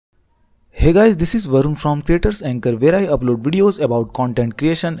Hey guys, this is Varun from Creators Anchor, where I upload videos about content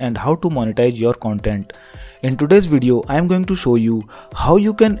creation and how to monetize your content. In today's video, I am going to show you how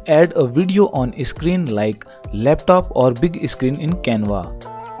you can add a video on a screen like laptop or big screen in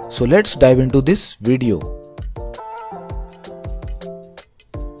Canva. So let's dive into this video.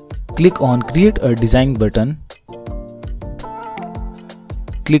 Click on Create a Design button.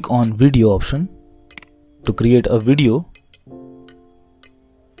 Click on Video option to create a video.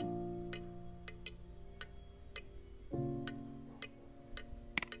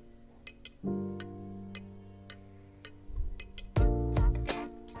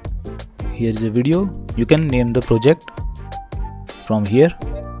 Here is a video. You can name the project from here.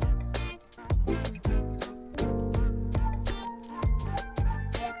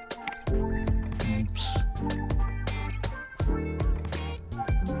 Oops.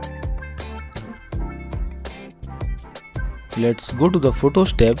 Let's go to the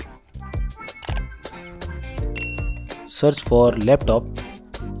Photos tab. Search for laptop.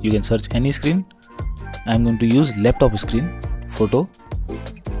 You can search any screen. I am going to use laptop screen photo.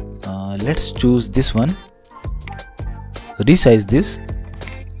 Let's choose this one. Resize this.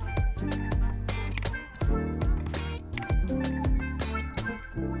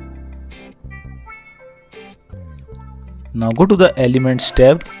 Now go to the Elements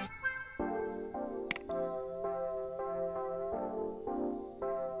tab.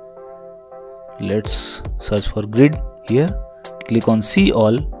 Let's search for grid here. Click on See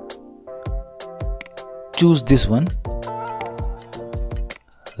All. Choose this one.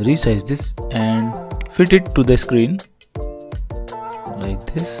 Resize this and fit it to the screen like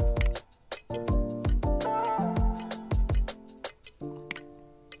this.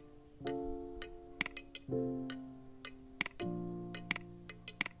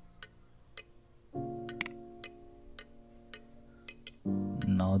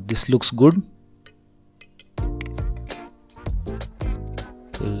 Now this looks good.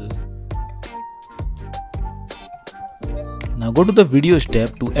 Now go to the Videos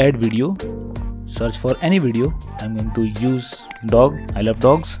tab to add video. Search for any video. I'm going to use dog. I love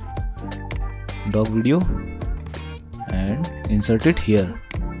dogs. Dog video and insert it here.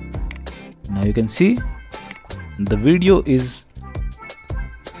 Now you can see the video is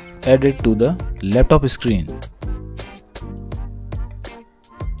added to the laptop screen.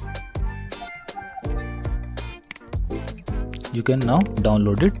 You can now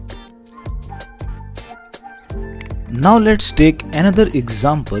download it. Now let's take another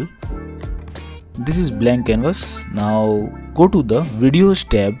example. This is blank canvas. Now go to the Videos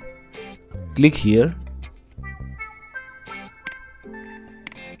tab. Click here.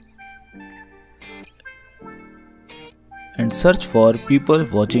 And search for people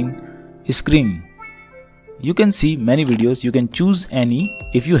watching screen. You can see many videos. You can choose any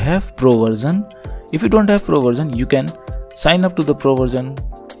if you have Pro version. If you don't have Pro version, you can sign up to the Pro version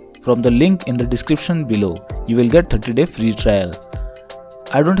from the link in the description below. You will get 30-day free trial.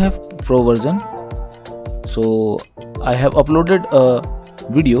 I don't have Pro version, so I have uploaded a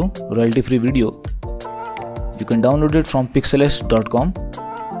video, royalty free video. You can download it from pixels.com.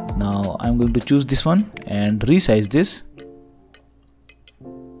 Now I'm going to choose this one and resize this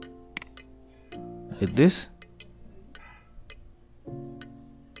like this.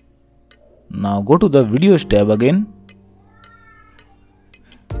 Now go to the Videos tab again.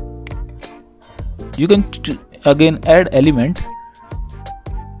 You can again add element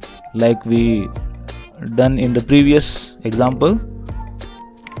like we done in the previous example.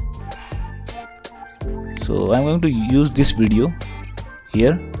 So I'm going to use this video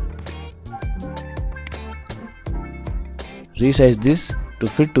here. Resize this to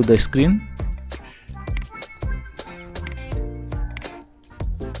fit to the screen.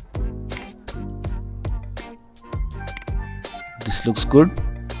 This looks good.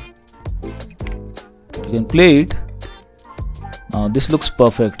 You can play it. Now this looks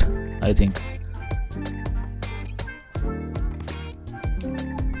perfect, I think.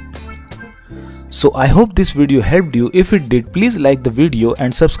 So I hope this video helped you. If it did, please like the video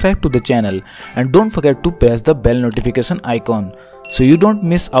and subscribe to the channel, and don't forget to press the bell notification icon so you don't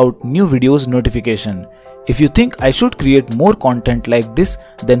miss out new videos notification. If you think I should create more content like this,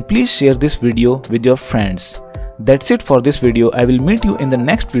 then please share this video with your friends. That's it for this video. I will meet you in the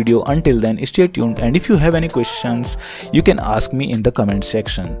next video. Until then, stay tuned, and if you have any questions, you can ask me in the comment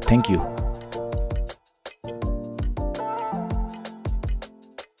section. Thank you.